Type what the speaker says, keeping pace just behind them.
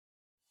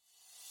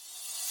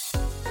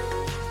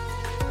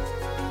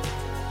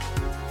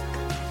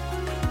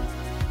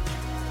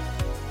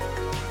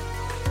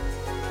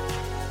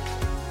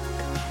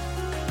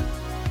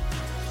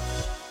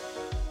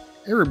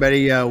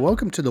Everybody,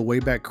 welcome to the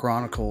Wayback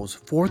Chronicles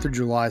 4th of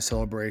July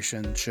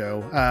celebration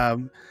show.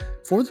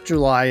 4th of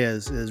July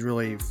is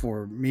really,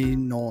 for me,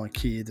 Noel, and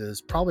Keith, is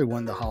probably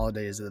one of the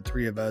holidays that the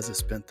three of us have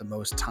spent the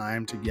most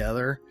time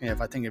together. And if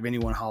I think of any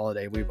one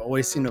holiday, we've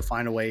always seemed to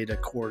find a way to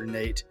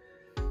coordinate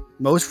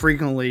most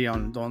frequently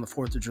on the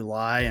 4th of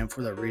July. And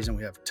for that reason,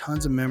 we have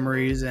tons of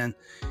memories. And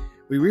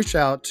we reached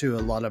out to a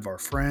lot of our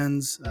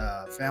friends,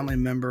 family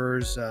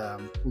members,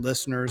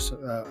 listeners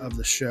of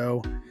the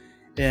show,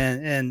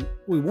 and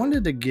we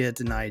wanted to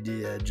get an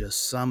idea of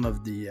just some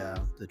of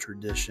the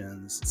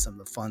traditions, some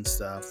of the fun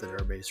stuff that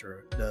everybody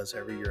sort of does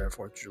every year at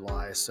 4th of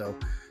July. So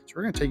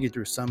we're going to take you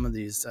through some of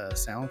these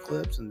sound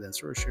clips, and then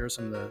sort of share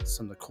some of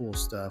the cool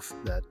stuff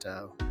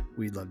that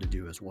we love to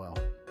do as well.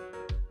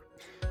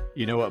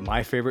 You know what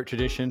my favorite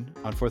tradition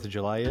on 4th of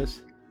July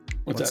is?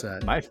 What's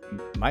that?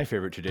 My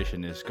favorite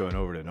tradition is going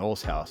over to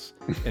Noel's house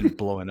and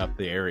blowing up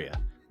the area.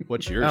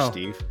 What's yours,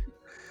 Steve?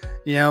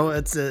 You know,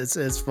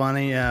 it's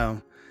funny.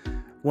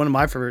 One of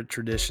my favorite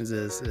traditions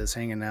is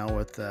hanging out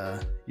with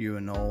you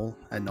and Noel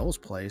at Noel's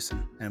place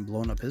and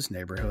blowing up his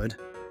neighborhood.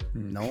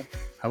 Noel,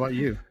 how about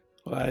you?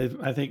 Well,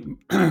 I think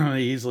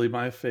easily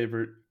my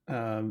favorite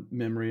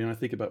memory, and I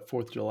think about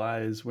 4th of July,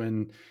 is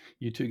when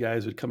you two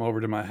guys would come over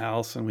to my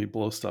house and we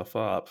blow stuff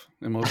up,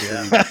 and mostly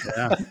blow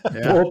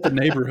up the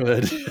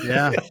neighborhood.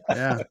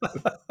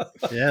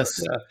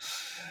 Yes.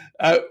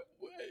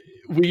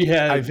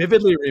 I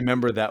vividly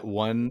remember that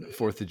one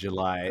 4th of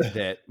July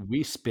that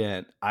we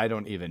spent, I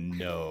don't even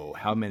know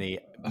how many.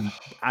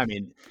 I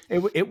mean,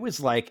 it was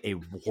like a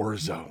war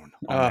zone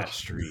on that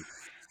street.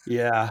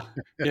 Yeah,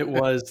 it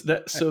was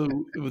that. So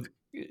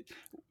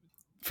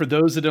for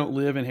those that don't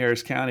live in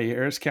Harris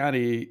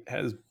County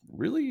has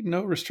really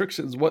no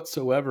restrictions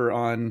whatsoever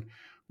on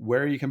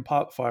where you can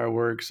pop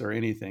fireworks or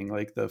anything.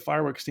 Like the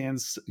fireworks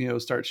stands,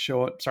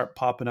 start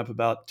popping up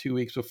about 2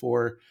 weeks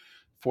before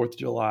 4th of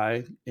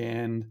July.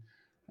 And,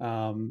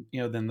 then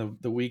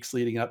the weeks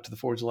leading up to the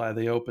 4th of July,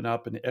 they open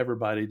up and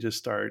everybody just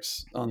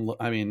starts. I'd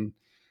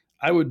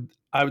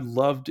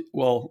love to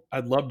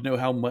know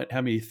how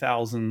many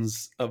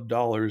thousands of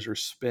dollars are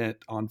spent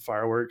on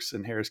fireworks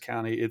in Harris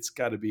County. It's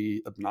got to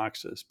be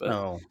obnoxious.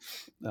 But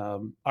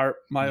our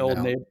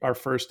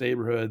first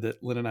neighborhood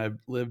that Lynn and I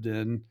lived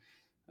in,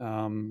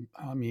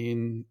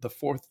 the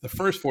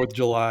first 4th of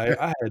July,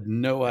 I had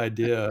no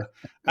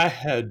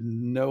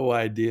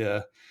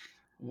idea.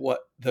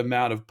 What the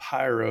amount of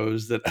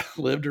pyros that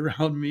lived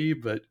around me,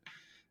 but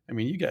I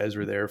mean, you guys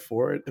were there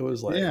for it. It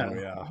was like, I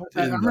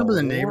remember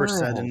the neighbors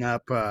setting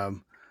up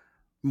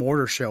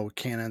mortar shell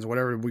cannons,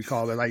 whatever we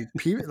call it, like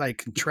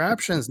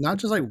contraptions, not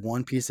just like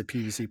one piece of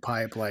PVC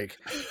pipe, like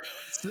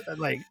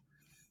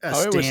a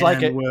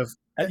stand with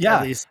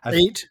at least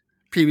 8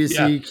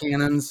 PVC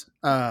cannons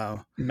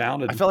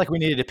mounted. I felt like we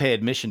needed to pay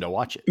admission to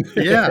watch it.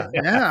 Yeah.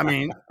 I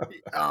mean,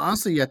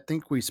 honestly, I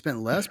think we spent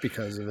less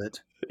because of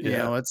it. You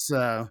know, it's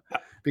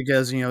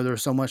because there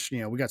was so much.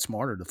 We got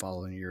smarter the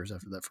following years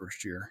after that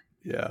first year.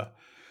 Yeah.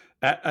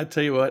 I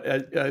tell you what,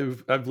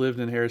 I've lived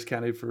in Harris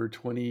County for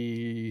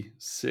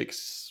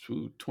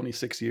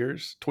 26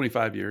 years,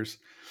 25 years.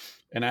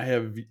 And I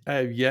have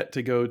yet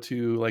to go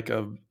to like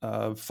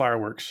a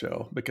fireworks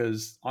show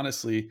because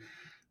honestly,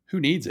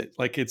 who needs it?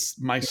 Like it's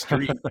my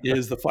street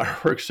is the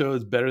fireworks show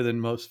is better than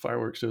most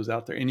fireworks shows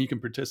out there. And you can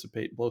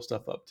participate, blow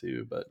stuff up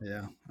too, but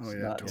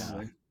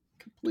totally.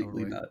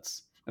 Completely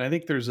nuts. And I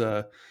think there's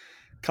a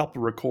couple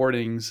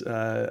recordings.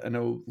 I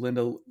know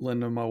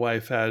Linda, my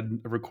wife, had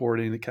a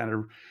recording that kind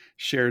of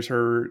shares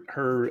her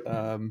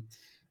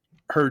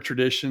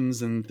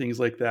traditions and things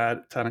like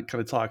that. Kind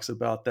of talks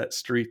about that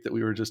street that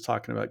we were just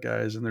talking about,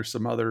 guys. And there's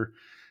some other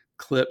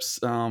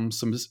clips, some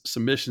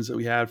submissions that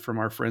we had from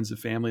our friends and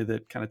family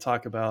that kind of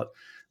talk about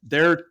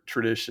their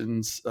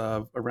traditions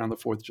around the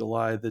 4th of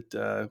July.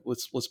 That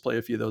let's play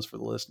a few of those for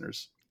the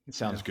listeners. It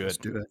sounds good. Let's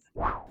do it.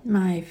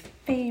 My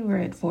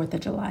favorite 4th of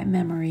July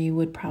memory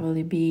would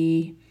probably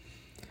be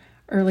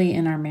early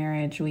in our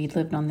marriage. We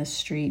lived on this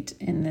street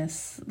in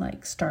this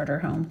like starter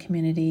home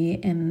community,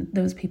 and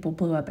those people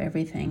blew up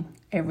everything.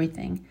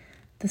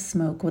 The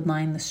smoke would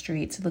line the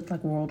streets. It looked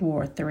like World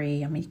War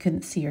III. I mean, you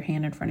couldn't see your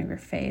hand in front of your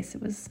face.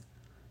 It was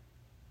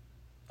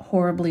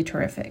horribly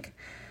terrific.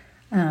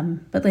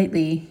 But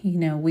lately,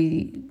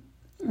 we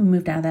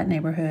moved out of that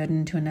neighborhood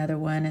into another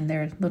one, and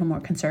they're a little more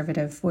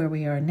conservative where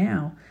we are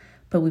now.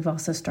 But we've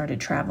also started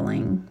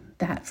traveling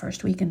that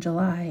first week in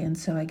July. And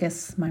so I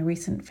guess my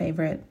recent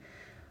favorite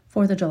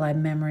 4th of July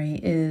memory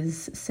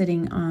is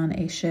sitting on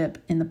a ship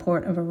in the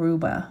port of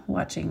Aruba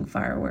watching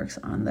fireworks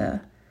on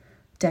the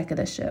deck of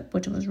the ship,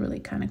 which was really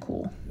kind of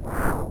cool.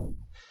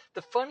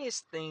 The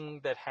funniest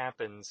thing that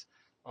happens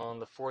on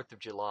the 4th of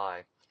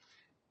July,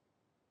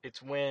 it's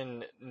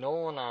when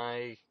Noel and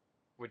I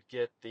would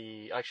get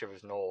actually it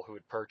was Noel who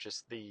would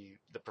purchase the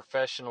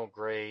professional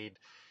grade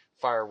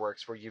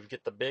fireworks where you would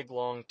get the big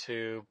long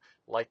tube,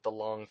 light the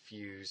long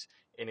fuse,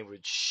 and it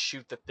would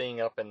shoot the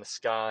thing up in the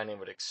sky and it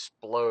would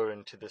explode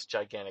into this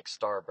gigantic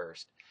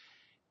starburst.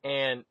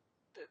 And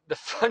the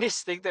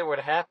funniest thing that would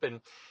happen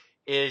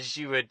is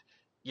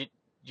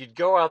you'd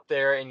go out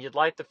there and you'd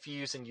light the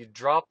fuse and you'd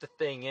drop the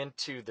thing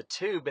into the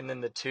tube, and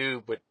then the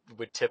tube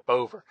would tip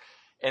over.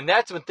 And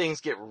that's when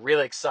things get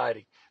really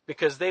exciting,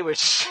 because they would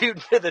shoot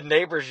into the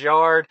neighbor's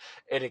yard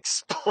and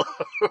explode.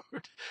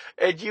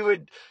 And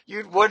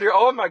you'd wonder,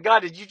 oh my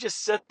God, did you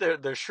just set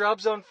their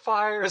shrubs on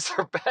fire? Is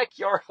their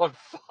backyard on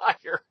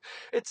fire?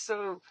 And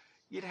so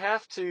you'd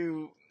have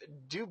to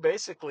do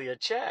basically a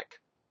check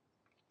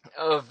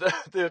of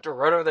to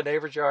run over the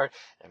neighbor's yard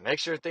and make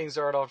sure things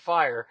aren't on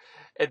fire.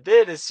 And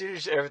then as soon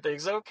as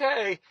everything's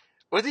okay,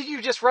 well, then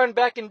you just run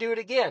back and do it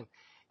again.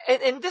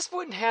 And this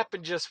wouldn't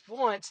happen just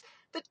once.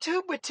 The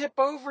tube would tip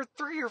over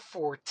 3 or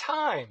 4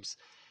 times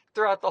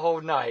throughout the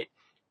whole night.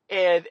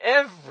 And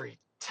every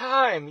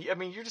time, I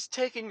mean, you're just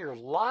taking your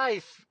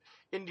life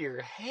into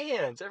your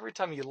hands every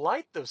time you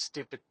light those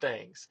stupid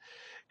things.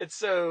 And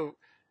so,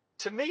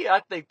 to me, I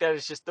think that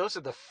is just, those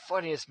are the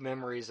funniest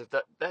memories of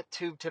that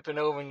tube tipping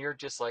over, and you're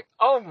just like,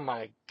 oh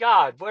my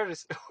God, what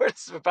is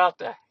about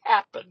to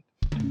happen?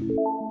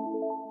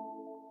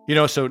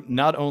 So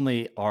not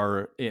only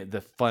are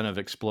the fun of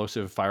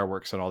explosive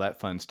fireworks and all that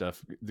fun stuff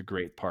the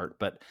great part,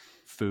 but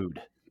food.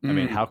 I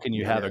mean, how can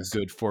you have a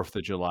good 4th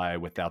of July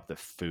without the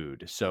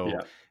food? So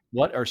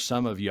what are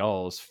some of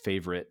y'all's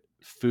favorite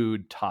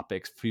food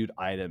topics, food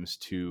items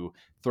to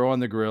throw on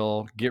the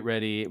grill, get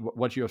ready?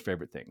 What's your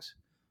favorite things?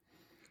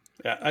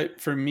 Yeah,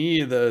 for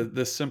me,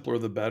 the simpler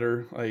the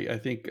better. I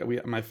think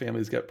my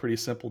family's got pretty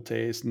simple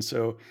taste, and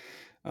so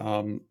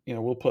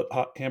we'll put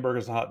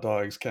hamburgers and hot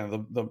dogs. Kind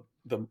of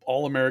the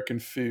all American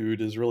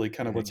food is really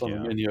kind of what's on the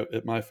menu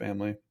at my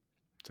family.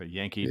 It's a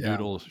Yankee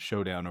Doodle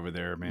showdown over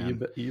there,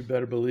 man. You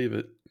better believe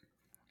it.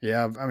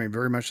 Yeah, I mean,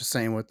 very much the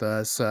same with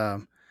us.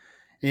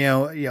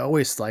 You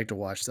always like to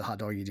watch the hot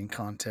dog eating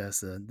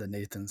contest, the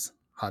Nathan's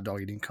hot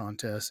dog eating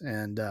contest,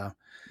 and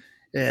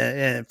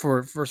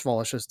for first of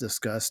all, it's just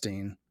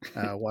disgusting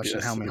watching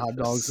how many hot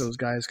dogs those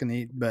guys can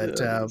eat. But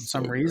for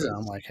some reason,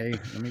 I'm like, hey,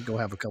 let me go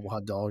have a couple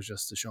hot dogs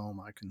just to show them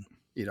I can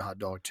eat a hot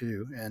dog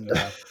too. And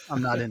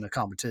I'm not in a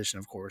competition,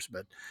 of course,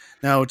 but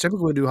no,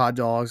 typically we do hot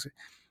dogs.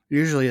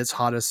 Usually it's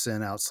hottest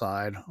sin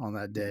outside on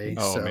that day.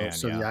 So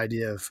the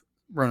idea of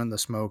running the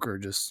smoker,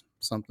 just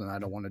something I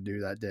don't want to do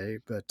that day.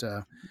 But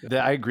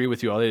I agree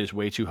with you all. It is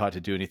way too hot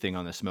to do anything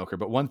on the smoker.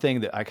 But one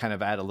thing that I kind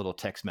of add a little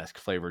Tex-Mex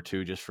flavor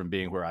to, just from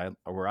being where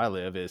I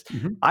live, is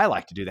I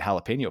like to do the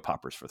jalapeno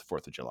poppers for the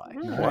 4th of July.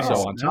 Wow. So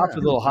on top of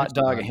the little hot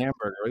dog and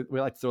hamburger, we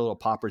like to throw little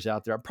poppers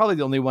out there. I'm probably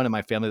the only one in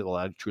my family that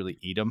will truly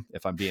eat them,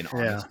 if I'm being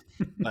honest.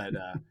 But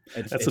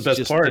that's the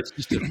best part.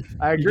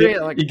 I agree.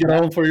 You get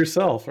all them for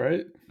yourself,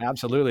 right?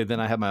 Absolutely. Then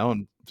I have my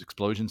own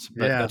explosions,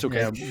 but that's okay.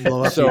 Yeah,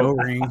 blow up the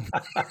O-ring.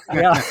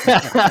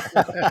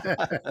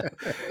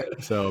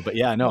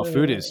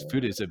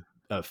 Food is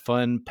a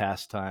fun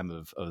pastime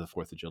of the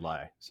 4th of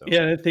July. So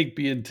I think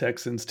being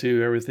Texans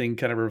too, everything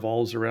kind of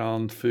revolves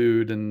around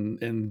food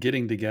and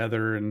getting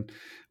together. And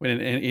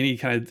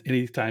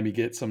anytime you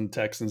get some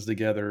Texans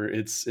together,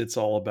 it's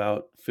all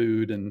about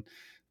food and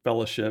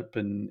fellowship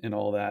and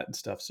all that and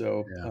stuff.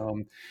 So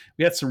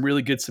we had some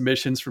really good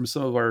submissions from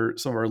some of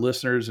our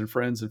listeners and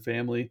friends and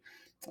family.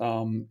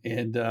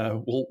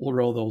 We'll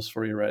roll those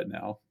for you right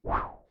now.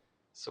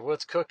 So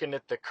what's cooking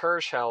at the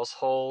Kirsch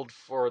household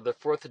for the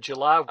 4th of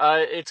July?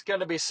 It's going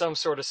to be some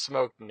sort of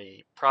smoked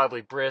meat,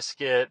 probably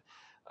brisket,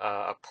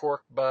 a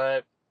pork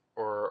butt,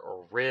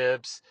 or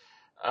ribs.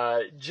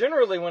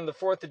 Generally, when the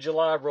 4th of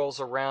July rolls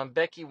around,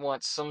 Becky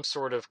wants some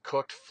sort of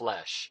cooked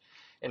flesh.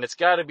 And it's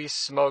got to be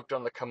smoked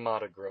on the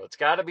Kamado grill. It's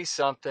got to be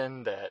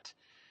something that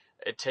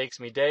it takes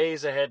me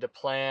days ahead to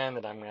plan,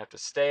 that I'm going to have to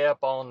stay up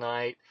all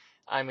night.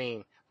 I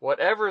mean,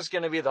 whatever is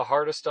going to be the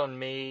hardest on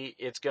me,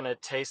 it's going to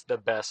taste the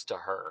best to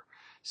her.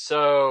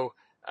 So,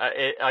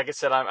 like I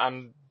said,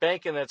 I'm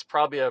banking that it's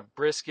probably a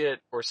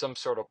brisket or some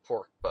sort of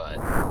pork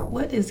butt.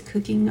 What is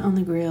cooking on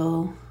the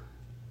grill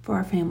for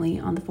our family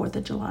on the 4th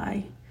of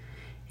July?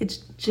 It's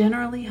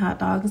generally hot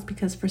dogs,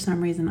 because for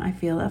some reason I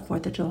feel that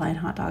 4th of July and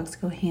hot dogs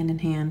go hand in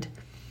hand.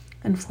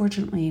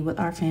 Unfortunately, with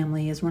our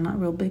family is we're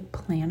not real big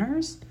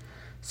planners.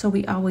 So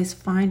we always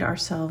find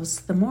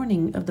ourselves the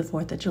morning of the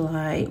 4th of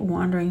July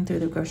wandering through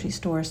the grocery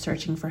store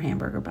searching for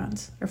hamburger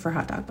buns or for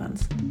hot dog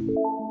buns.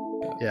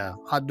 Yeah,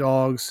 hot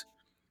dogs,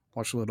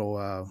 watch a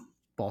little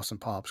Boston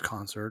Pops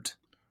concert.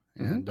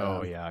 And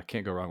I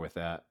can't go wrong with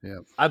that. Yeah,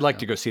 I'd like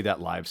to go see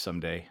that live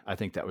someday. I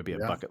think that would be a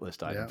bucket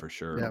list item for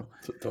sure. Yeah.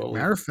 Totally.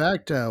 Matter of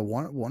fact,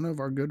 one of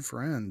our good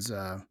friends,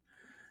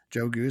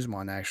 Joe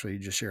Guzman, actually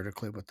just shared a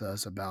clip with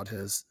us about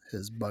his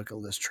bucket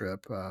list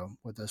trip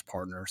with his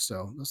partner.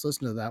 So let's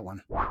listen to that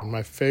one.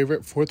 My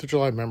favorite 4th of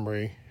July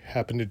memory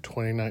happened in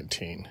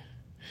 2019.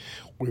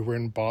 We were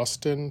in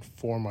Boston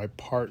for my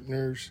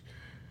partner's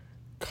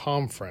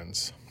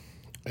conference,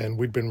 and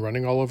we'd been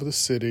running all over the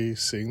city,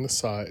 seeing the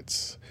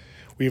sights.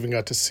 We even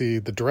got to see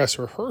the dress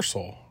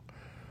rehearsal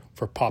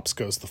for Pops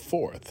Goes the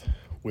 4th,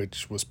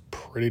 which was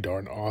pretty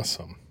darn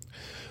awesome.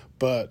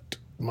 But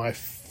my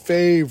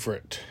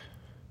favorite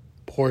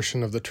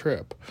portion of the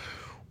trip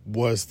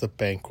was the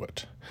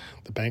banquet.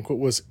 The banquet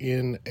was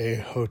in a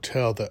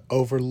hotel that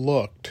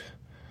overlooked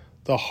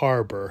the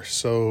harbor,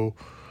 so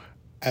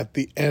at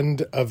the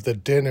end of the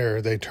dinner,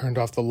 they turned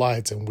off the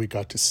lights and we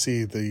got to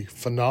see the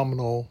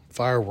phenomenal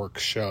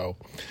fireworks show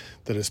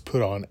that is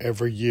put on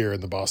every year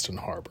in the Boston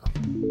Harbor.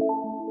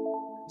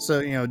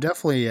 So,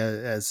 definitely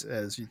as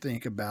you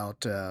think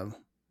about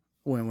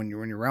when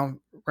you're around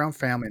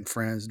family and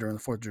friends during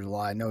the 4th of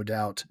July, no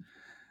doubt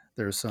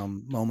there's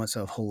some moments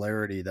of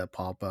hilarity that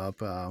pop up,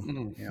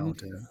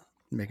 to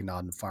make a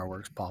nod and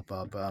fireworks pop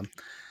up. There's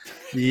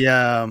see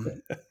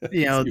what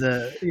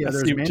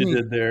many. you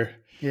did there.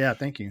 Yeah,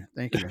 thank you.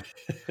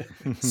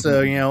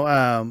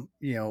 So,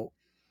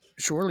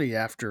 shortly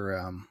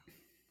after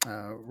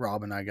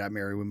Rob and I got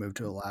married, we moved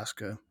to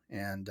Alaska,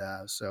 and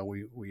so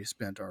we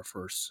spent our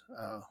first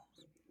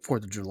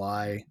 4th of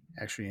July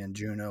actually in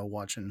Juneau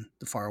watching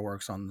the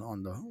fireworks on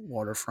the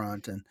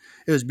waterfront, and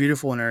it was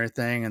beautiful and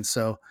everything. And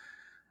so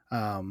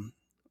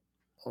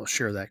I'll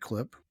share that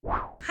clip.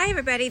 Hi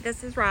everybody,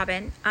 this is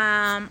Robin.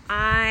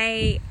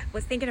 I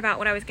was thinking about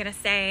what I was going to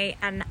say,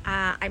 and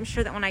I'm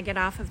sure that when I get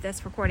off of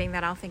this recording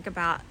that I'll think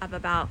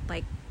about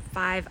like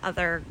 5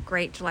 other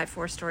great July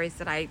 4th stories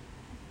that I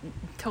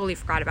totally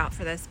forgot about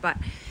for this. But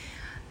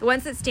the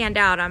ones that stand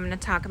out, I'm going to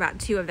talk about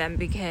 2 of them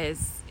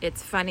because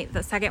it's funny.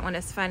 The second one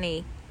is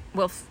funny.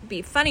 Will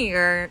be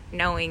funnier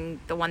knowing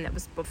the one that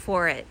was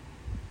before it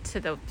to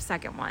the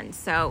second one.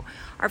 So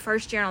our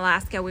first year in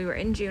Alaska, we were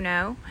in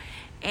Juneau.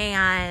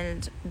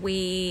 And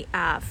we,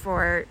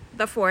 for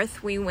the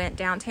 4th, we went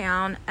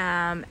downtown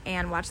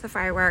and watched the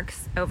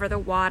fireworks over the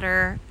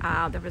water.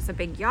 There was a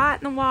big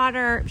yacht in the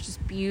water. It was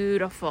just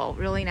beautiful,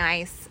 really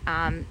nice.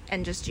 And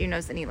just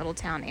Juneau's a neat little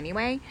town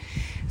anyway.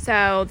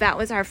 So that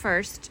was our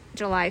first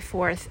July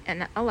 4th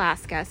in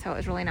Alaska. So it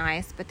was really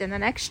nice. But then the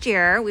next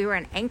year, we were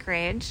in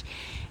Anchorage.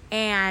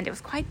 And it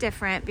was quite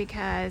different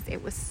because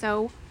it was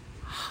so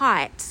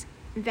hot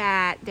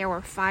that there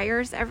were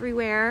fires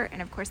everywhere,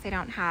 and of course they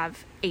don't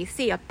have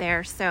AC up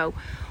there, so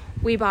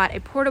we bought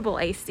a portable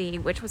AC,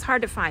 which was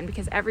hard to find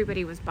because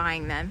everybody was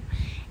buying them,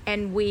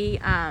 and we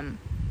had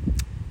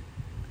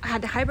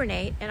to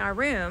hibernate in our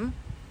room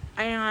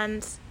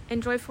and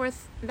enjoy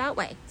 4th that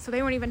way. So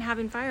they weren't even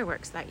having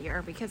fireworks that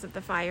year because of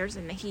the fires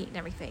and the heat and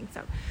everything.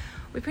 So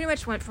we pretty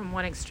much went from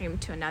one extreme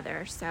to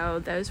another. So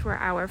those were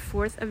our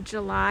 4th of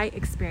July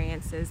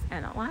experiences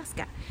in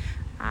Alaska.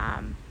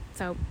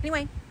 So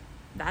anyway,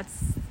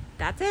 that's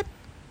it.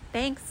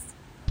 Thanks.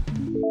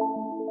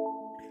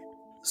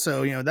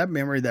 So that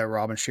memory that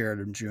Robin shared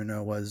in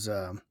Juneau was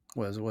a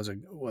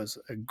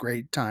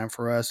great time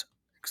for us,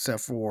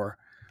 except for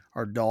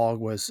our dog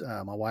was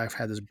my wife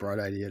had this bright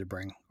idea to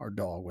bring our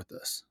dog with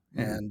us.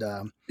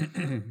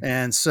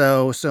 And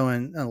so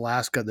in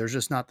Alaska, there's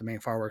just not the main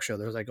fireworks show.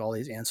 There's like all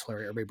these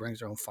ancillary. Everybody brings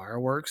their own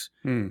fireworks,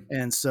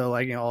 and so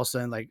all of a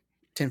sudden, like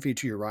 10 feet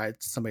to your right,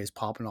 somebody's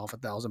popping off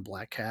 1,000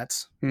 black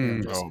cats.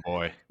 Oh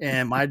boy!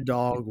 And my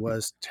dog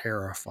was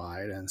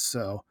terrified, and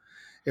so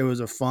it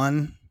was a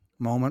fun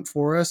moment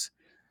for us.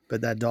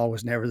 But that dog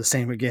was never the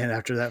same again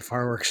after that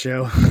fireworks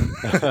show.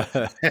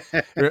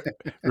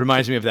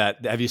 Reminds me of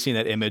that. Have you seen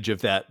that image of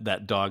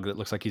that dog that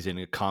looks like he's in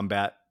a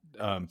combat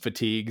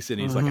fatigues, and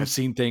he's like, I've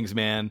seen things,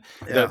 man.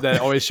 Yeah.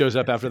 That always shows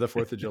up after the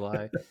 4th of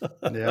July.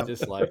 Yeah,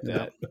 just like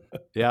that.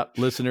 Yeah,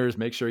 listeners,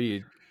 make sure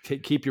you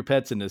keep your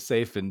pets in a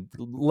safe and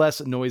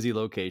less noisy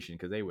location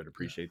because they would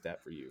appreciate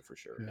that for you for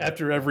sure.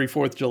 After every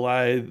 4th of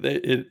July,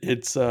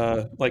 it's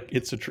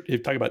you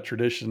talk about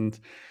traditions.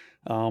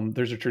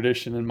 There's a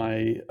tradition in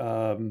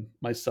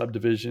my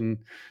subdivision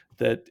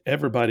that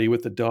everybody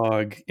with a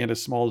dog and a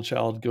small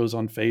child goes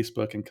on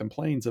Facebook and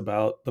complains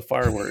about the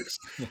fireworks.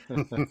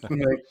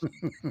 Like,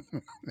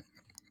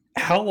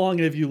 how long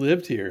have you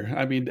lived here?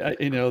 I mean,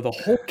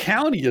 the whole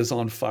county is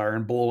on fire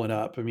and blowing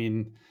up. I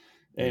mean,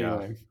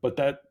 anyway, but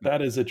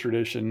that is a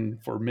tradition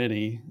for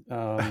many.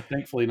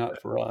 Thankfully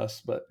not for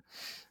us, but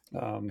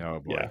oh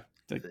boy. Yeah,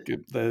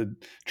 the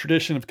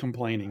tradition of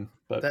complaining.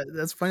 But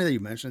that's funny that you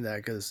mentioned that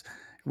because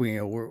we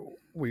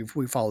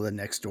follow the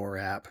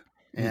Nextdoor app,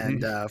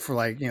 and for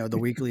the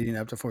week leading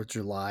up to 4th of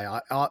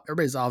July,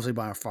 everybody's obviously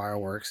buying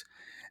fireworks.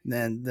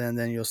 And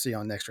then you'll see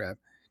on Nextdoor app,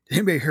 did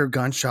anybody hear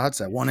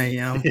gunshots at 1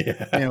 a.m.?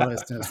 Yeah.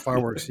 It's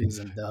fireworks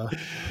season. Duh.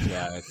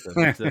 Yeah, it's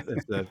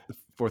the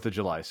 4th of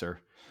July, sir.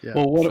 Yeah.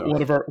 Well,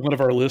 one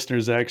of our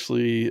listeners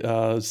actually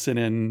sent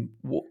in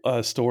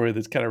a story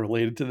that's kind of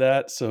related to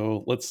that.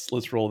 So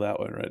let's roll that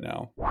one right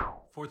now.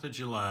 4th of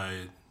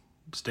July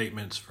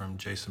statements from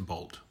Jason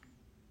Bolt.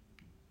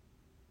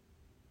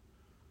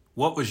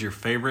 What was your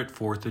favorite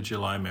 4th of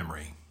July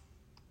memory?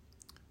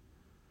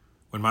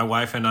 When my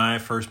wife and I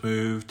first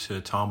moved to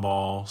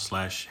Tomball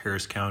 /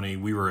 Harris County,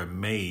 we were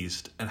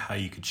amazed at how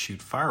you could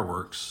shoot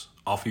fireworks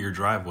off of your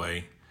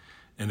driveway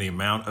and the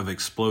amount of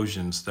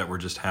explosions that were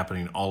just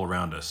happening all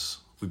around us.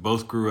 We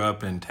both grew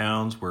up in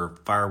towns where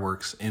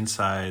fireworks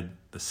inside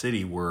the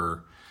city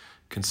were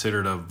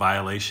considered a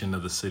violation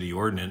of the city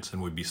ordinance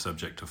and would be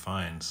subject to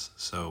fines.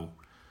 So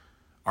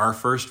our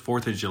first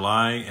 4th of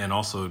July and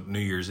also New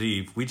Year's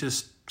Eve, we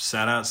just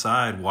sat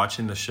outside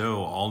watching the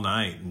show all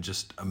night and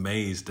just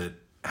amazed at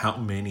how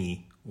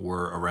many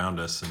were around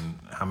us and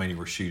how many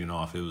were shooting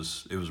off. It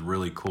was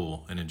really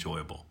cool and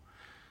enjoyable.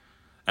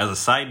 As a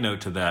side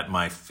note to that,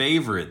 my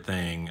favorite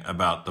thing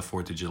about the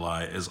 4th of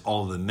July is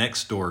all the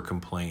next door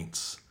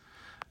complaints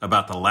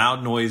about the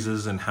loud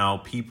noises and how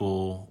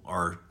people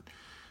are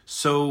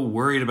so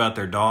worried about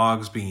their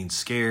dogs being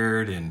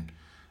scared, and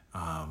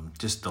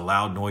just the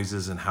loud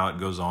noises and how it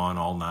goes on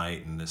all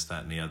night and this,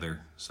 that, and the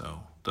other.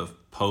 So the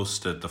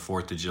posts at the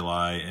 4th of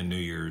July and New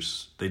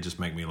Year's, they just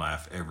make me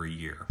laugh every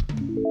year.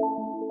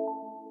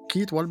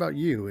 Keith, what about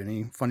you?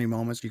 Any funny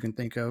moments you can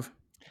think of?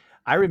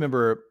 I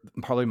remember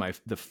probably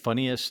the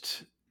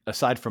funniest,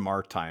 aside from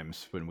our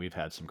times when we've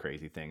had some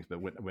crazy things,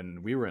 but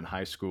when we were in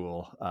high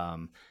school,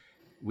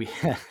 we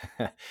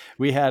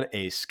we had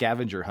a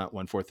scavenger hunt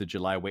one 4th of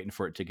July, waiting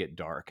for it to get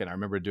dark. And I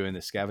remember doing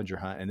the scavenger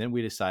hunt, and then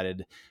we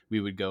decided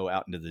we would go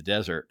out into the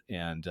desert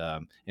and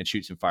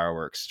shoot some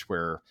fireworks,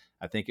 where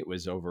I think it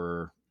was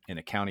over in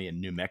a county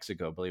in New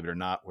Mexico, believe it or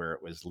not, where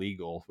it was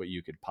legal, where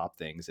you could pop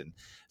things. And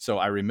so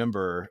I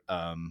remember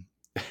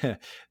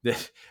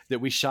that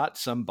we shot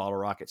some bottle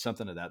rocket,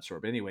 something of that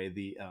sort. But anyway,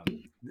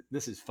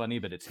 this is funny,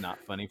 but it's not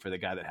funny for the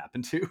guy that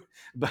happened to.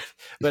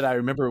 But I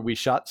remember we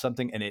shot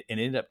something, and it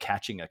ended up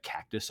catching a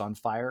cactus on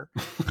fire.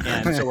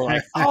 And so we're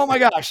like, oh my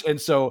gosh!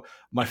 And so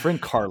my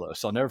friend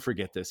Carlos, I'll never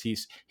forget this.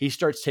 He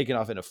starts taking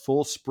off in a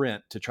full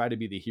sprint to try to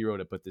be the hero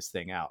to put this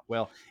thing out.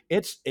 Well,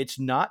 it's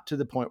not to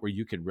the point where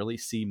you can really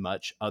see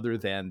much other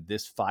than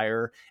this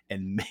fire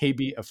and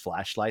maybe a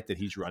flashlight that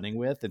he's running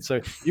with. And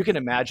so you can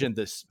imagine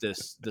the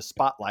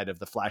spotlight of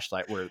the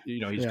flashlight where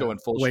he's going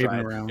full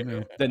stride. Around,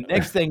 yeah. The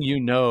next thing you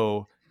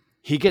know,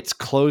 he gets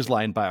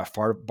clotheslined by a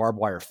barbed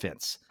wire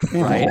fence,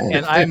 right?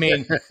 And I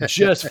mean,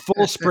 just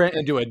full sprint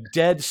into a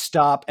dead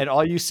stop, and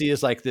all you see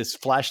is like this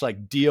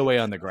flashlight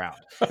DOA on the ground,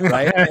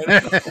 right?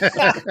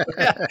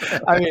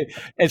 I mean,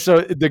 and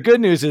so the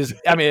good news is,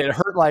 I mean, it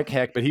hurt like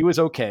heck, but he was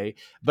okay.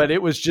 But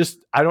it was just,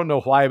 I don't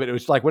know why, but it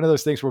was like one of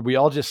those things where we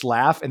all just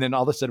laugh, and then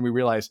all of a sudden we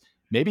realize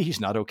maybe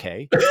he's not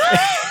okay.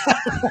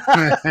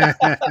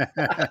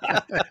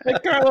 Hey,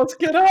 Carlos,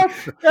 get up.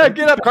 Yeah,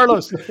 get up,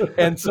 Carlos.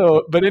 And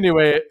so, but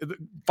anyway,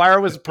 fire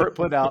was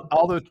put out.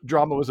 All the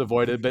drama was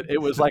avoided, but it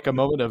was like a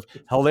moment of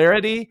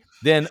hilarity.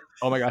 Then,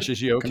 oh my gosh, is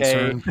he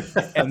okay?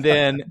 And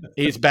then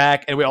he's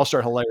back, and we all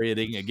start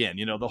hilariating again.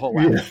 The whole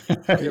laugh.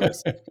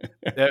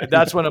 Yeah.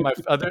 That's one of my,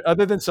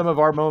 other than some of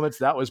our moments,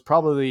 that was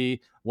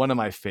probably one of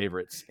my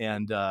favorites.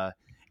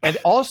 And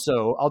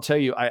also, I'll tell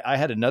you, I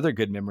had another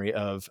good memory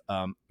of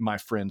my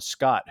friend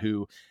Scott,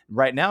 who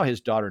right now his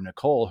daughter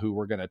Nicole, who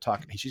we're going to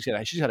talk. She's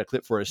got a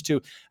clip for us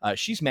too.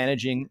 She's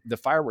managing the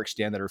fireworks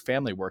stand that her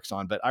family works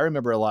on. But I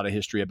remember a lot of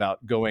history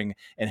about going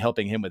and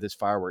helping him with his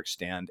fireworks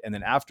stand, and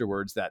then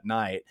afterwards that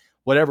night,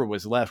 whatever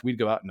was left, we'd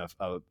go out in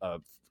a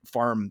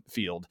farm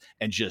field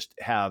and just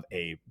have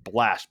a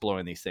blast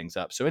blowing these things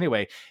up. So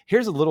anyway,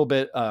 here's a little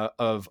bit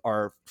of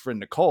our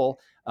friend Nicole,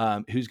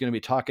 who's going to be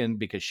talking,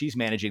 because she's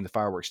managing the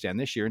fireworks stand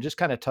this year, and just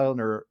kind of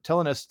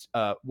telling us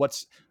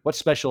what's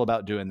special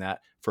about doing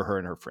that for her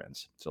and her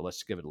friends. So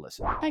let's give it a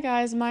listen. Hi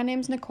guys, my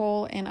name's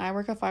Nicole, and I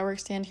work a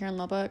fireworks stand here in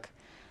Lubbock.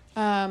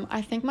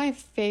 I think my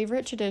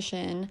favorite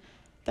tradition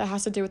that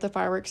has to do with the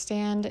fireworks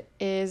stand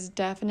is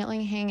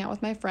definitely hanging out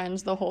with my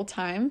friends the whole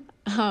time.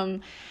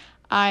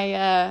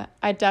 I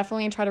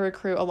definitely try to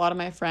recruit a lot of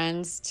my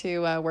friends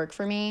to work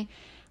for me,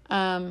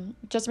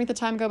 just to make the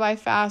time go by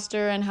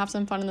faster and have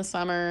some fun in the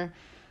summer.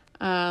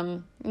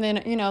 And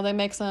then, they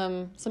make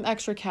some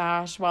extra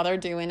cash while they're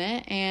doing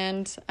it.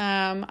 And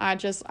I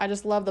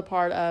just love the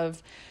part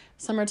of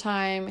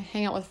summertime,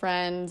 hang out with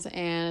friends,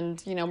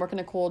 and, working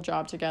a cool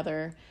job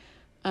together.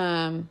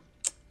 And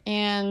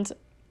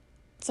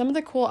some of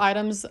the cool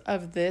items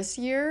of this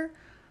year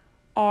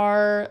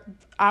are,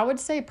 I would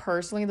say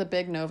personally, the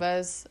big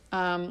Novas.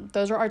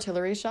 Those are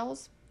artillery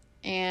shells,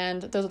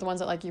 and those are the ones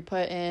that you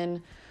put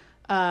in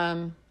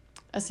a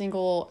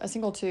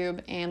single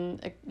tube,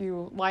 and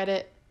you light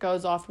it,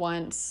 goes off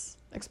once,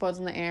 explodes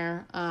in the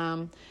air.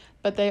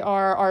 But they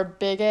are our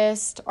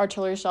biggest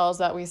artillery shells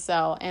that we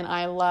sell, and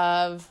I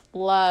love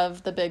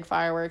the big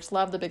fireworks,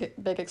 love the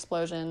big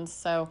explosions.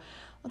 So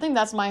I think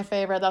that's my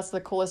favorite. That's the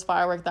coolest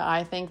firework that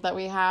I think that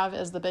we have,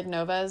 is the big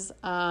Novas.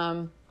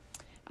 I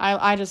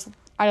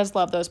just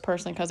love those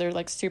personally because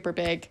they're super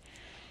big.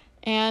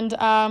 And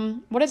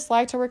what it's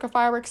like to work a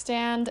fireworks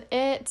stand,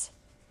 it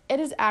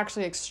is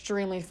actually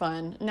extremely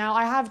fun. Now,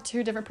 I have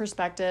two different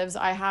perspectives.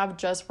 I have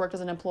just worked as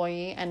an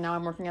employee, and now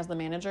I'm working as the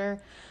manager.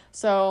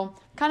 So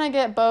kind of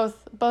get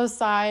both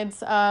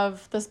sides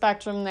of the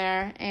spectrum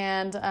there.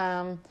 And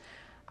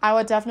I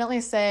would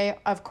definitely say,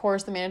 of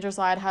course, the manager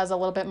side has a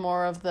little bit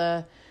more of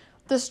the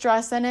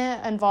stress in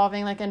it,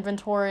 involving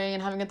inventory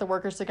and having to get the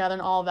workers together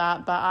and all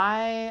that. But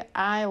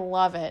I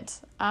love it.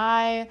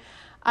 I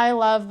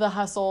love the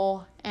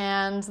hustle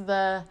and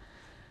the,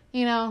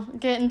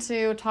 getting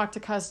to talk to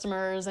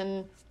customers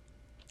and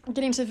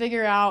getting to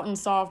figure out and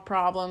solve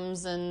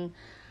problems. And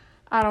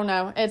I don't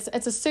know, it's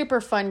a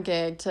super fun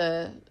gig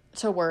to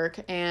work,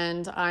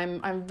 and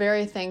I'm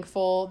very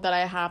thankful that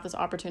I have this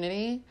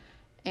opportunity.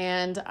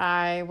 And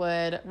I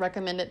would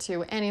recommend it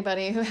to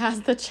anybody who has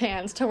the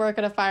chance to work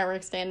at a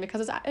fireworks stand,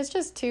 because it's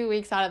just 2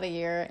 weeks out of the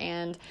year,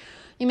 and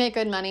you make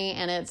good money,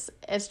 and it's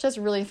just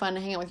really fun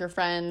to hang out with your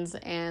friends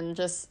and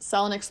just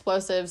selling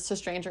explosives to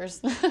strangers.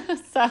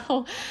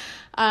 So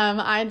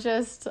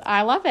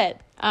I love it.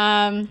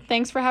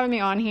 Thanks for having me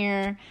on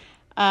here.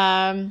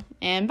 And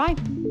bye.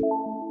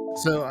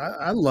 So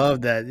I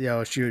love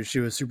that, she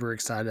was super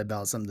excited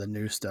about some of the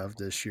new stuff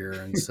this year.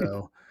 And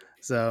so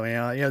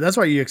that's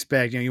what you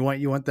expect. You want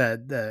you want to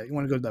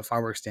go to that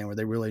fireworks stand where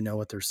they really know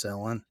what they're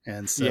selling.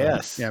 And so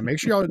Yes. make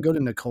sure y'all go to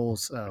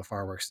Nicole's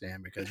fireworks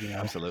stand, because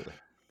absolutely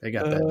they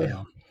got that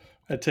down.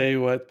 I tell you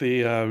what,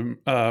 the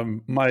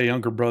my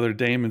younger brother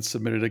Damon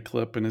submitted a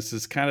clip, and this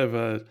is kind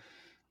of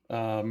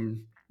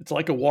it's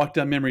like a walk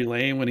down memory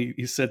lane when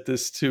he sent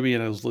this to me,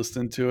 and I was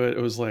listening to it.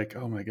 It was like,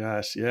 oh my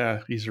gosh,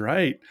 yeah, he's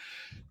right.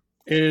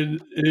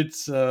 And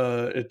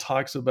it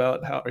talks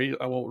about how,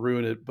 I won't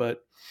ruin it,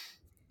 but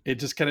it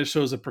just kind of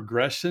shows a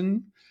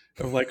progression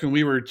of like when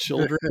we were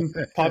children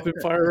popping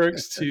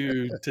fireworks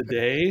to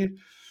today.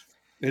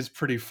 It's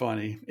pretty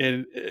funny.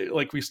 And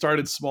like we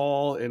started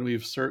small, and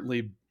we've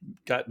certainly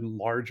gotten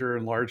larger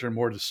and larger and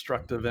more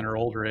destructive in our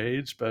older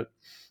age. But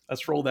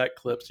let's roll that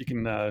clip so you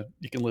can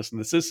listen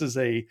to this.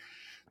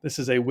 This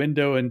is a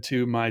window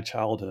into my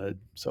childhood.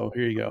 So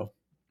here you go.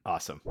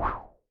 Awesome.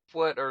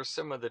 What are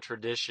some of the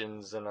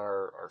traditions in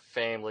our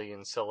family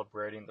in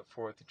celebrating the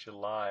 4th of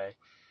July?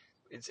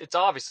 It's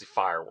obviously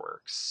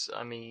fireworks.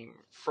 I mean,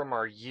 from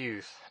our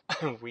youth,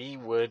 we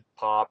would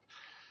pop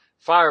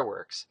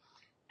fireworks.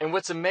 And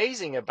what's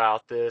amazing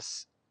about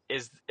this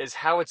is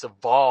how it's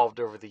evolved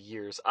over the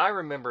years. I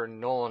remember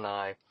Noel and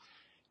I,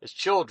 as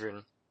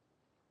children,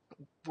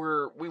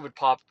 we would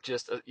pop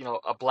just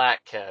a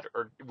black cat,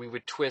 or we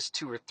would twist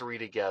 2 or 3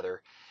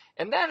 together,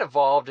 and that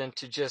evolved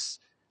into just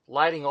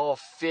lighting all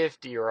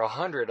 50 or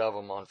 100 of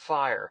them on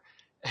fire.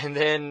 And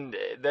then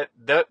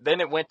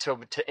then it went to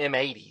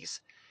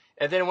M80s,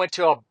 and then it went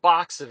to a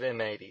box of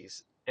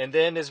M80s. And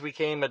then as we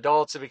became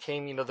adults, it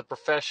became, the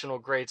professional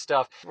grade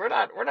stuff. We're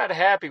not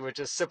happy with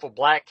just simple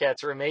black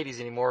cats or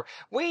M80s anymore.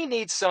 We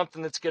need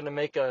something that's going to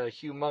make a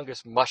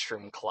humongous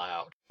mushroom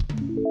cloud.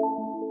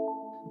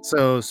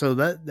 So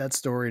that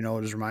story,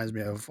 just reminds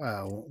me of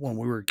when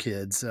we were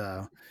kids.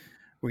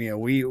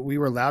 We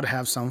were allowed to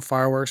have some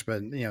fireworks,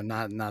 but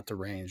not the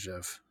range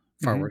of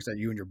fireworks that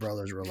you and your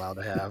brothers were allowed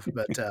to have.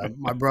 But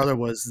my brother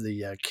was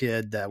the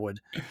kid that would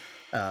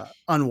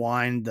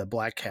unwind the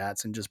black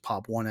cats and just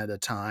pop one at a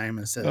time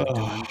instead of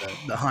doing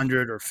the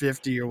 100 or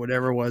 50 or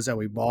whatever it was that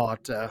we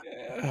bought.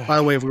 By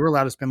the way, if we were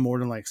allowed to spend more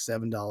than like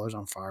 $7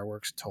 on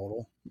fireworks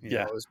total,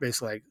 it was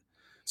basically like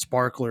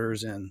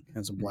sparklers and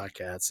some black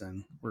cats,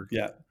 and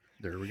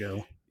there we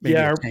go. Maybe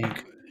a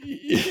tank.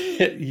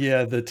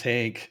 The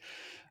tank.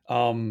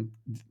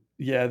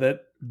 That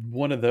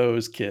one of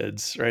those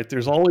kids, right?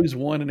 There's always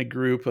one in a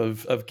group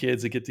of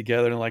kids that get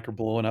together and like are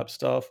blowing up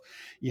stuff.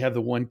 You have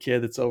the one kid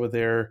that's over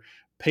there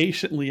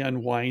patiently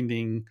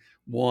unwinding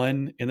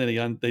one, and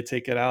then they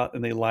take it out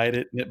and they light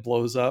it and it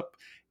blows up,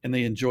 and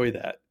they enjoy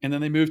that. And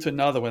then they move to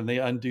another one, they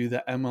undo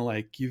that. I'm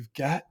like, you've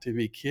got to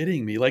be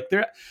kidding me. Like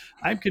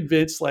I'm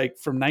convinced, like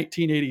from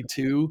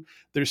 1982,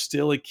 there's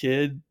still a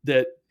kid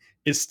that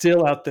is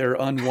still out there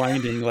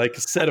unwinding like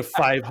a set of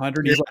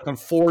 500. He's like on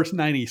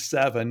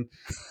 497,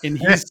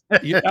 and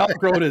he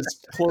outgrown his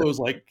clothes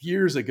like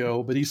years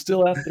ago, but he's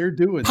still out there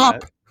doing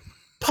that.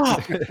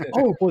 Pop.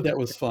 Oh boy, that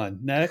was fun.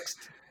 Next.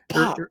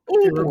 Pop.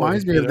 It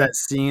reminds me of that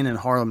scene in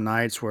Harlem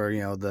Nights where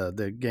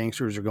the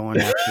gangsters are going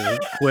after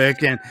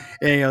quick, and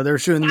they're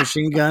shooting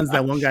machine guns.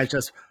 That one guy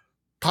just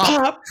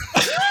pop.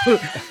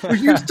 Will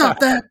you stop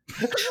that?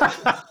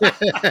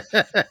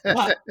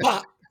 Pop,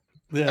 pop.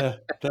 Yeah,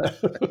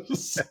 that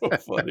was so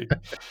funny.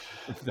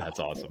 That's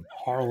awesome.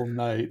 Harlem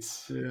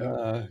Nights.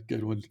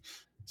 Good one.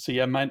 So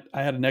yeah,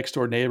 I had a next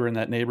door neighbor in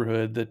that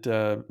neighborhood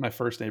that my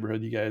first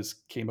neighborhood you guys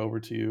came over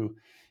to,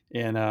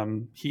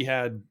 and he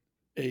had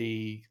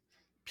a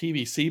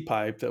PVC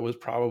pipe that was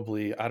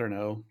probably, I don't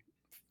know,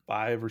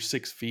 5 or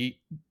 6 feet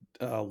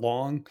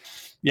long.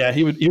 Yeah,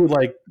 he would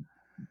like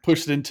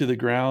push it into the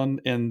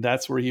ground, and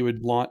that's where he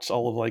would launch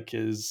all of like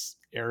his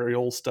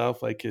aerial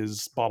stuff, like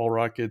his bottle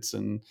rockets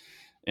and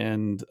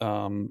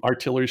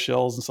artillery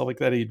shells and stuff like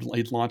that.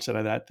 He'd launch out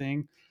of that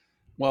thing.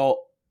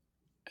 Well,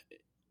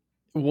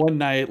 one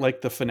night, like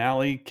the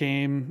finale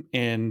came,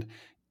 and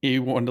he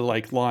wanted to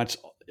like launch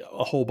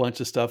a whole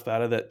bunch of stuff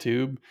out of that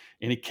tube,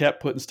 and he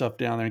kept putting stuff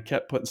down there and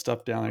kept putting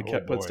stuff down there and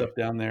kept putting stuff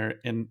down there.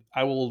 And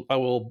I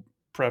will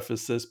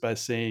preface this by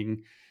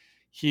saying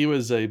he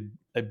was a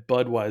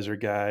Budweiser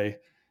guy,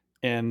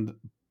 and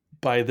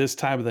by this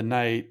time of the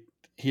night,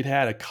 he'd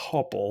had a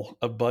couple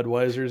of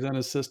Budweisers in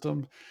his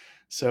system.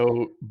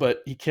 So,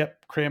 but he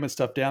kept cramming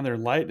stuff down there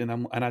and lighting.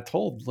 And I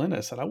told Lynn,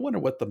 I said, I wonder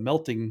what the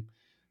melting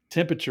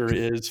temperature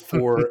is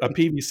for a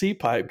PVC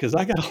pipe, because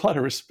I got a lot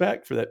of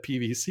respect for that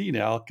PVC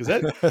now, because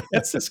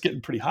that's just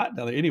getting pretty hot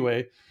down there.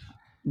 Anyway,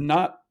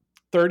 not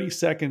 30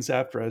 seconds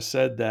after I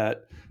said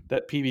that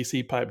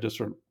PVC pipe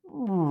just went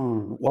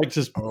like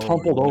just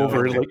tumbled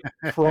over, like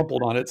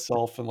crumpled on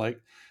itself, and like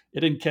it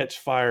didn't catch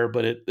fire,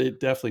 but it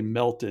definitely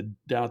melted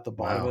down at the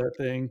bottom of that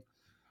thing.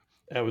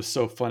 That was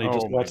so funny,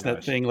 just watching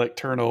that thing like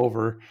turn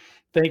over.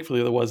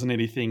 thankfully there wasn't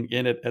anything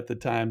in it at the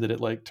time that it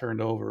like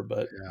turned over.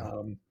 But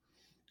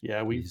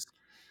yeah,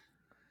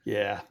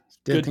 didn't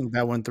good. think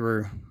that went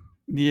through.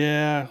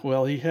 Yeah,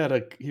 well,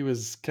 he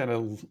was kind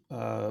of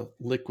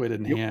liquid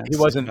enhanced. He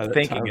wasn't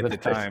thinking at the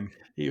time.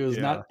 He was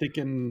not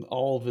thinking.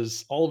 All of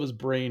his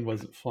brain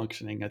wasn't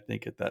functioning, I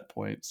think, at that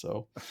point.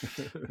 So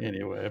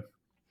anyway.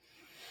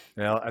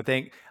 Well, I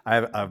think I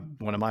have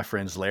one of my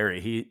friends, Larry.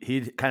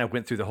 He kind of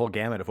went through the whole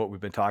gamut of what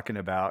we've been talking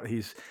about.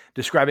 He's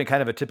describing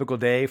kind of a typical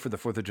day for the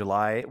 4th of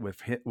July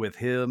with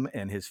him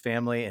and his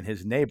family and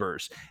his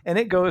neighbors. And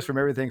it goes from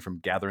everything from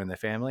gathering the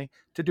family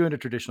to doing a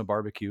traditional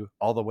barbecue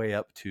all the way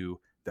up to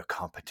the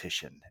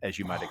competition, as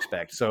you might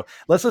expect. So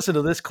let's listen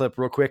to this clip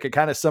real quick. It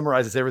kind of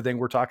summarizes everything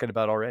we're talking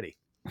about already.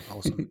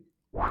 Awesome.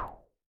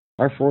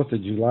 Our 4th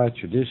of July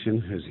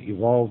tradition has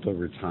evolved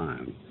over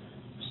time.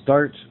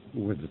 Starts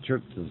with the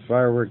trip to the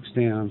fireworks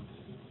stand,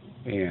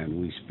 and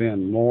we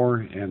spend more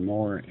and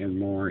more and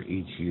more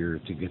each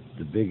year to get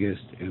the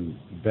biggest and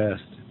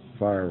best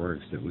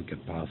fireworks that we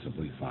could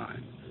possibly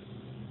find.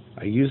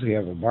 I usually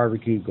have a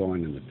barbecue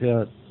going in the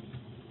pit.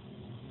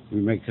 We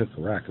may cook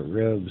a rack of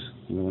ribs.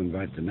 We'll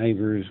invite the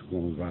neighbors.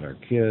 We'll invite our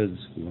kids.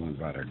 We'll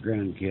invite our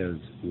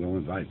grandkids. We'll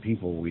invite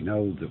people we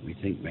know that we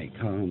think may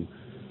come.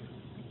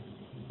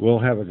 We'll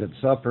have a good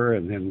supper,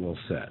 and then we'll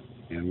sit,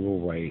 and we'll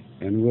wait,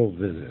 and we'll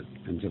visit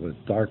until it's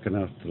dark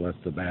enough to let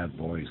the bad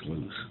boys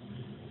loose.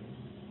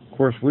 Of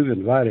course, we've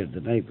invited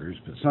the neighbors,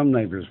 but some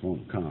neighbors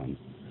won't come.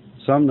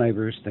 Some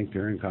neighbors think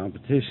they're in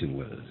competition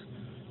with us.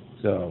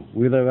 So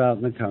we live out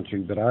in the country,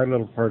 but our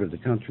little part of the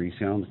country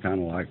sounds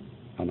kind of like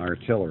an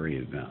artillery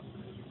event.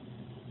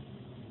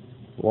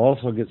 We'll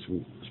also get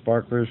some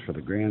sparklers for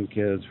the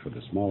grandkids, for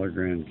the smaller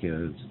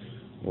grandkids.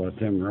 We'll let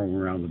them roam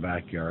around the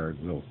backyard.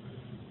 We'll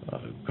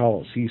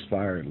call a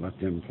ceasefire and let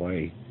them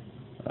play.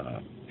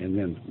 And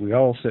then we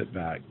all sit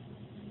back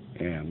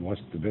and watch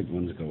the big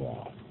ones go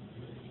off.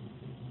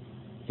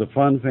 It's a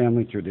fun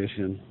family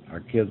tradition. Our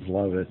kids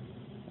love it.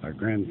 Our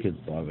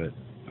grandkids love it.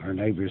 Our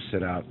neighbors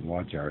sit out and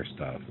watch our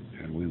stuff,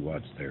 and we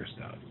watch their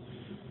stuff.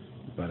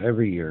 But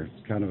every year,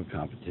 it's kind of a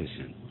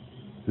competition.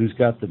 Who's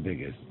got the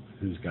biggest?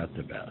 Who's got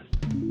the best?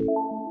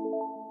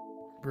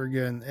 Very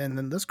good. And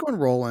then let's go and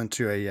roll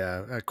into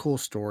a cool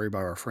story by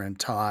our friend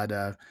Todd.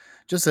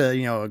 Just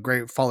a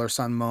great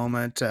father-son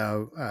moment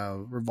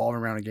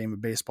revolving around a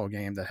baseball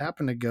game that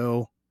happened to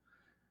go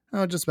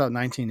just about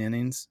 19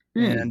 innings.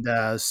 And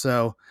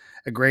so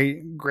a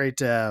great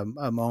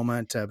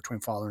moment between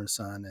father and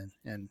son.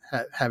 And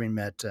having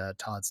met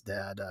Todd's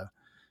dad,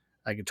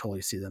 I could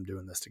totally see them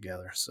doing this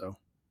together. So.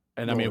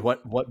 And I mean,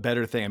 what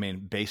better thing? I mean,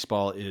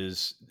 baseball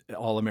is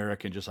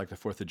all-American, just like the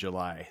 4th of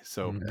July.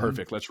 So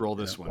perfect. Let's roll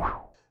this one.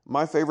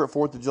 My favorite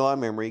 4th of July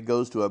memory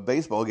goes to a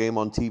baseball game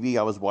on TV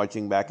I was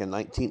watching back in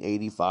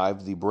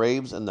 1985, the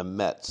Braves and the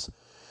Mets.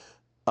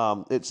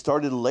 It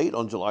started late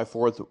on July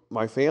 4th.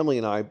 My family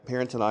and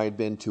parents and I had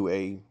been to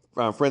a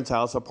friend's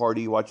house, a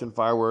party, watching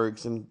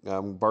fireworks and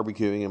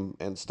barbecuing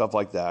and stuff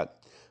like that.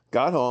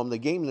 Got home. The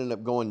game ended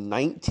up going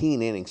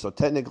 19 innings, so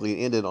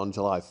technically it ended on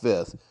July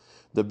 5th.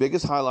 The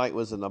biggest highlight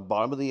was in the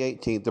bottom of the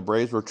 18th. The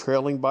Braves were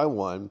trailing by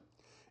 1,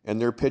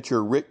 and their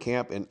pitcher, Rick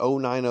Camp, an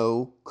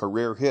 .090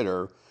 career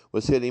hitter,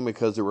 was hitting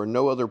because there were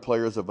no other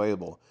players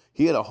available.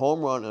 He had a home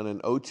run on an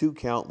 0-2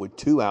 count with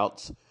 2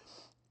 outs.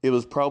 It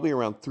was probably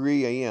around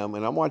 3 a.m.,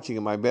 and I'm watching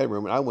in my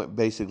bedroom, and I went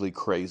basically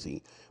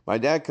crazy. My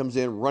dad comes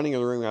in, running in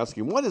the room,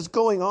 asking, "What is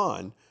going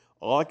on?"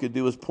 All I could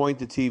do was point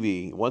to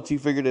TV. Once he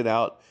figured it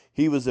out,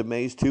 he was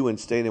amazed too and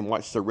stayed and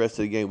watched the rest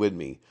of the game with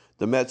me.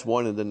 The Mets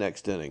won in the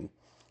next inning.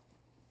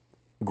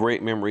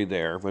 Great memory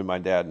there with my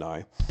dad and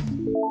I.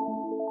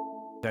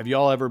 Have you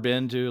all ever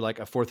been to like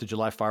a 4th of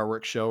July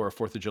fireworks show or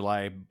 4th of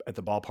July at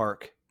the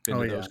ballpark?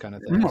 Been to those kind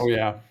of things? Oh,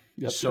 yeah.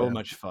 Yep. So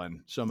much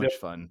fun. So much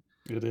fun.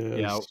 It is.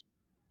 You know,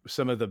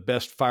 some of the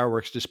best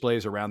fireworks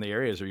displays around the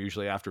areas are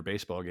usually after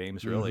baseball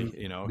games, really,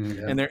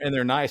 and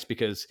they're nice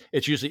because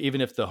it's usually,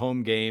 even if the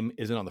home game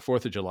isn't on the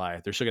 4th of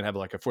July, they're still gonna have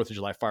like a 4th of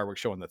July fireworks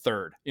show on the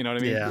 3rd. You know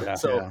what I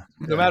mean?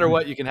 No matter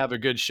what, you can have a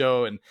good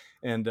show.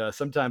 And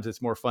sometimes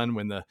it's more fun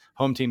when the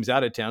home team's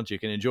out of town, so you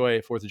can enjoy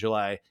 4th of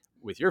July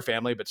with your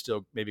family, but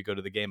still maybe go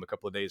to the game a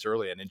couple of days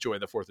early and enjoy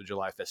the 4th of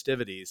July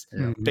festivities,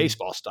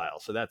 baseball style.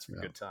 So that's a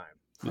good time.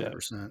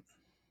 100%.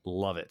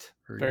 Love it.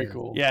 Very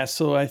cool. Yeah.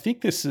 So I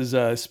think this is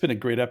it's been a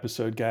great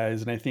episode,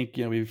 guys. And I think,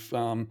 we've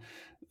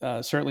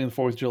certainly the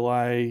 4th of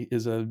July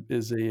is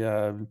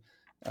a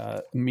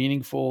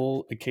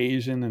meaningful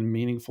occasion and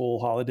meaningful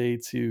holiday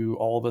to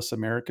all of us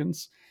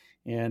Americans.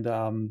 And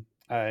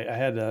I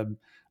had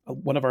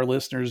one of our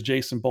listeners,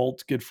 Jason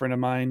Bolt, good friend of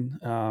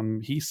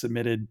mine. He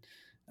submitted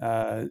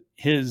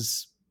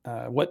his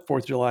what 4th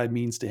of July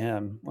means to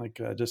him,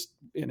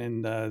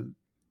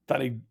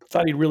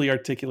 thought he really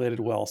articulated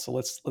well. So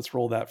let's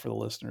roll that for the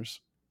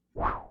listeners.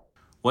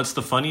 What's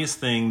the funniest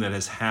thing that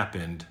has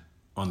happened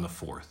on the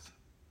 4th?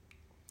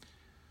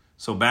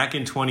 So back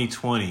in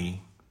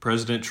 2020,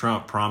 President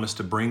Trump promised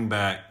to bring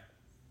back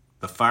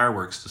the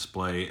fireworks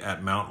display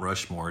at Mount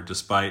Rushmore,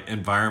 despite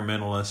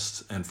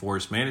environmentalists and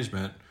forest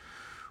management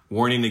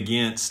warning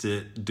against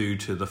it due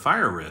to the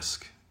fire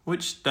risk,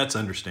 which that's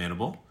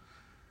understandable.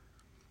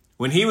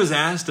 When he was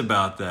asked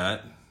about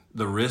that,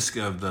 the risk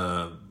of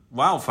the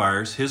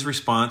wildfires, his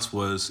response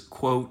was,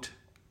 quote,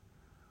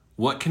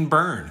 "What can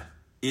burn?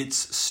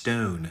 It's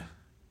stone."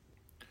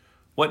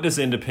 What does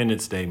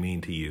Independence Day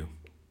mean to you?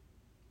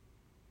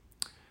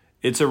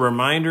 It's a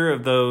reminder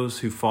of those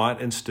who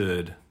fought and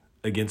stood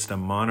against a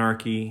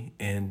monarchy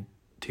and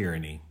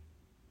tyranny.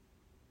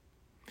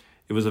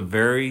 It was a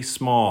very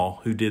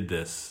small who did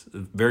this, a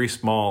very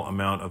small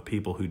amount of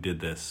people who did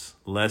this.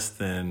 Less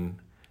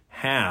than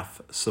half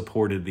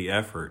supported the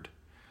effort.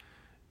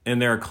 And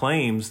there are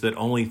claims that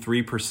only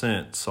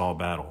 3% saw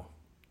battle.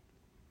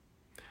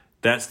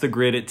 That's the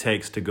grit it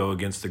takes to go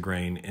against the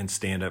grain and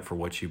stand up for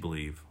what you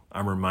believe.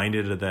 I'm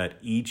reminded of that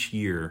each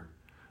year,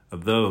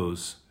 of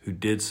those who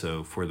did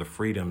so for the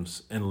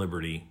freedoms and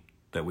liberty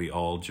that we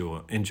all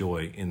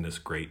enjoy in this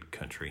great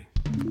country.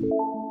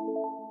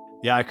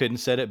 Yeah, I couldn't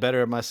said it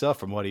better myself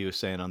from what he was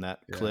saying on that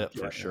clip,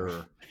 for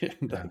sure.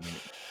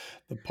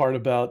 The part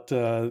about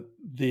the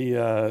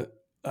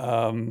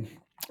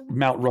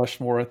Mount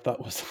Rushmore I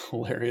thought was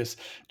hilarious.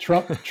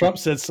 Trump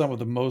said some of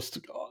the most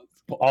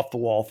off the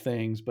wall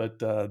things, but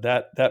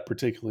that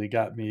particularly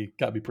got me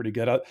pretty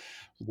good. I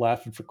was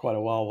laughing for quite a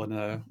while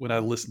when I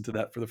listened to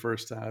that for the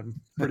first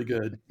time. Pretty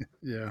good.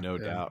 No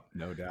doubt.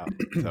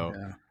 So,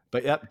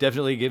 but yep,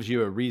 definitely gives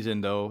you a reason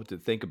though to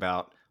think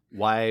about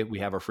why we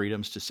have our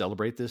freedoms to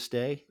celebrate this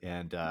day.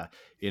 And,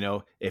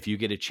 if you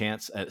get a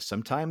chance,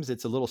 sometimes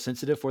it's a little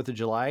sensitive 4th of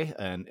July,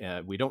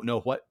 and we don't know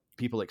what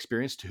people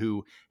experienced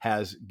who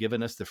has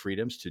given us the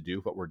freedoms to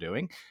do what we're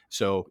doing.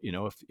 So,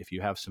 if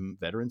you have some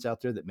veterans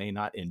out there that may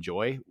not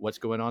enjoy what's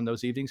going on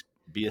those evenings,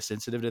 be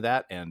sensitive to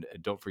that. And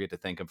don't forget to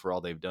thank them for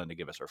all they've done to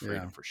give us our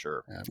freedom for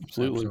sure.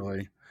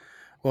 Absolutely.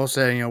 Well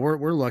said.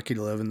 We're lucky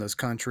to live in this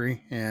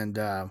country and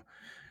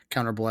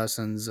count our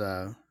blessings.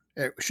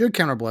 We should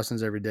count our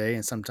blessings every day,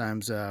 and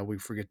sometimes we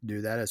forget to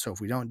do that. So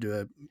if we don't do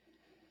it,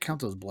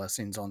 count those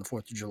blessings on the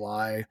 4th of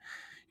July.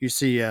 You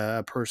see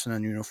a person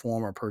in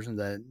uniform or a person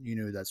that you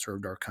knew that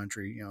served our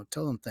country,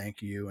 tell them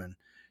thank you and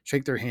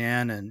shake their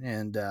hand.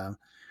 And there's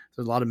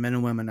a lot of men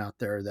and women out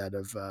there that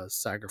have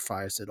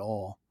sacrificed it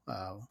all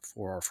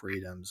for our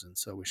freedoms, and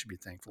so we should be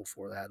thankful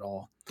for that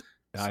all.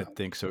 I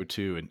think so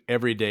too. And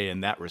every day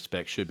in that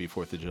respect should be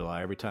 4th of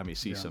July. Every time you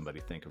see somebody,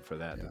 thank them for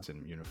that that's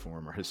in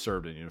uniform or has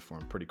served in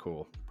uniform. Pretty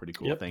cool.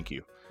 Yep. Thank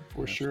you.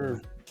 For sure.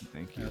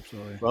 Thank you.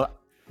 Absolutely. Well,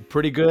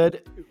 pretty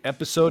good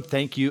episode.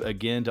 Thank you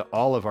again to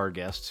all of our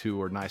guests who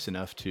were nice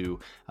enough to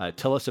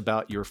tell us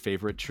about your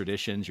favorite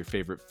traditions, your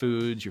favorite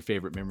foods, your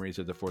favorite memories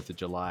of the 4th of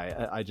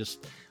July.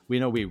 We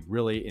know we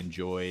really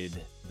enjoyed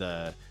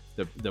the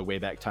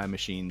Wayback Time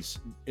Machines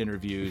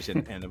interviews,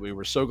 and we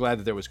were so glad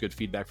that there was good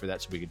feedback for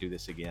that, so we could do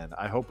this again.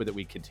 I hope that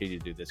we continue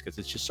to do this because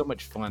it's just so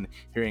much fun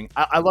hearing.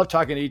 I love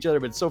talking to each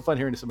other, but it's so fun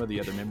hearing some of the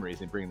other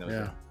memories and bringing those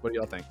in. What do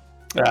y'all think?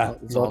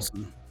 It's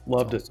awesome.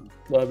 Loved it.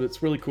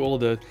 It's really cool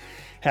to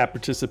have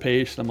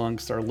participation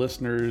amongst our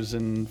listeners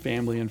and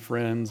family and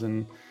friends,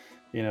 and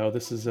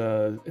this is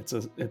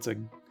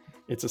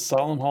it's a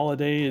solemn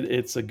holiday.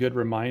 It's a good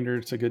reminder.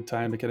 It's a good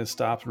time to kind of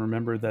stop and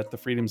remember that the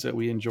freedoms that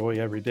we enjoy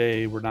every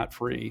day, we're not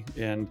free.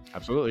 And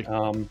absolutely,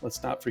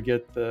 let's not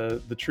forget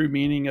the true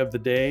meaning of the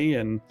day,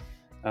 and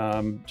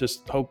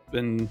just hope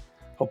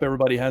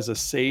everybody has a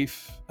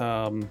safe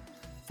 4th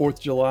of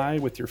July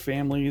with your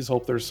families.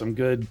 Hope there's some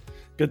good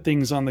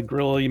things on the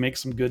grill. You make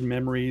some good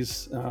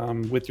memories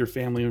with your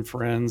family and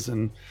friends,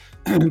 and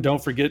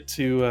don't forget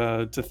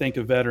to thank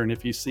a veteran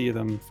if you see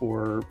them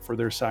for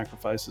their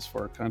sacrifices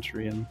for our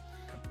country. And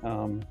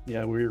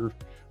we're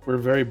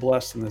very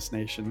blessed in this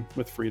nation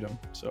with freedom.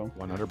 So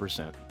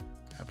 100%.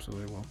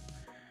 Absolutely. Well,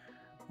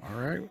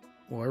 all right.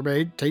 Well,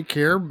 everybody take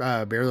care.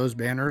 Bear those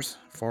banners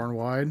far and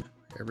wide.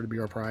 Ever to be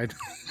our pride.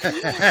 Took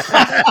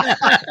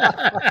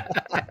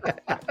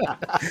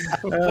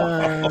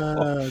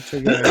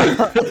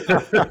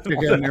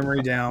a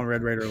memory down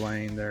Red Raider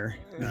Lane there.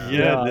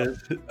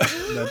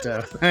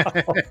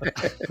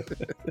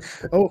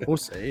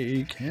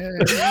 Jose can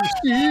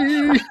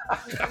you see?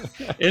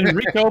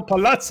 Enrico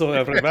Palazzo,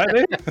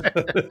 everybody.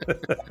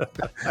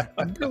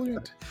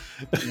 Brilliant.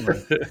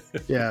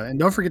 Yeah, and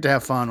don't forget to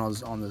have fun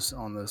on this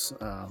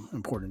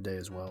important day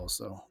as well.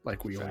 So,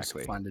 like we always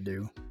find to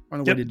do.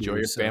 Enjoy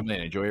your family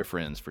and enjoy your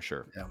friends for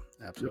sure. Yeah,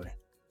 absolutely.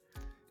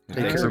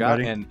 Thanks,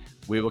 everybody. And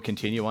we will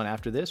continue on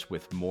after this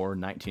with more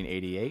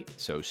 1988.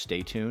 So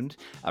stay tuned.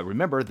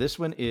 Remember, this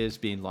one is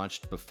being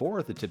launched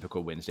before the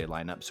typical Wednesday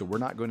lineup. So we're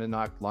not going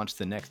to launch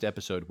the next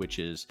episode, which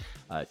is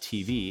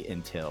TV,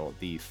 until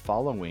the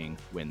following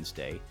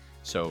Wednesday.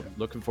 So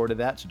looking forward to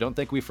that. So don't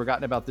think we've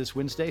forgotten about this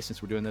Wednesday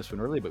since we're doing this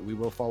one early, but we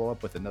will follow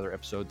up with another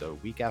episode the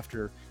week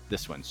after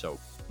this one. So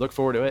look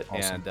forward to it.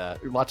 Awesome.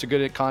 And lots of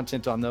good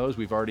content on those.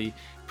 We've already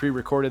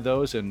pre-recorded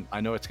those, and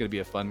I know it's going to be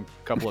a fun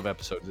couple of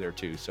episodes there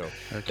too. So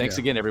thanks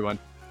again, everyone.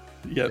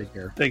 Yeah.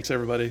 Thanks,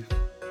 everybody.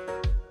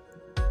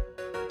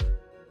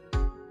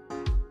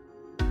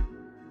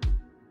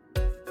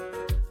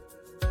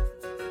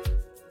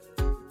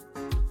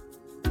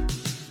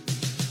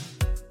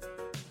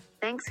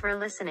 Thanks for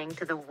listening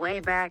to the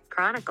Wayback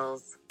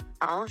Chronicles.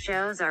 All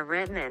shows are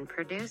written and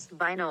produced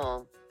by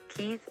Noel,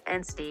 Keith,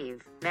 and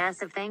Steve.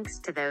 Massive thanks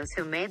to those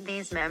who made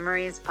these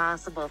memories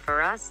possible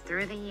for us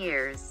through the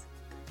years.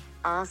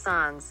 All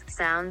songs,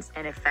 sounds,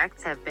 and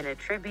effects have been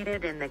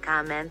attributed in the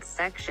comments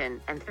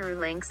section and through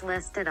links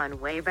listed on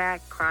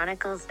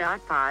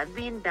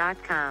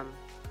waybackchronicles.podbean.com.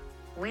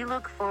 We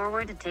look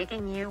forward to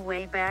taking you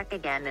way back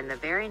again in the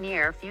very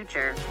near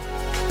future.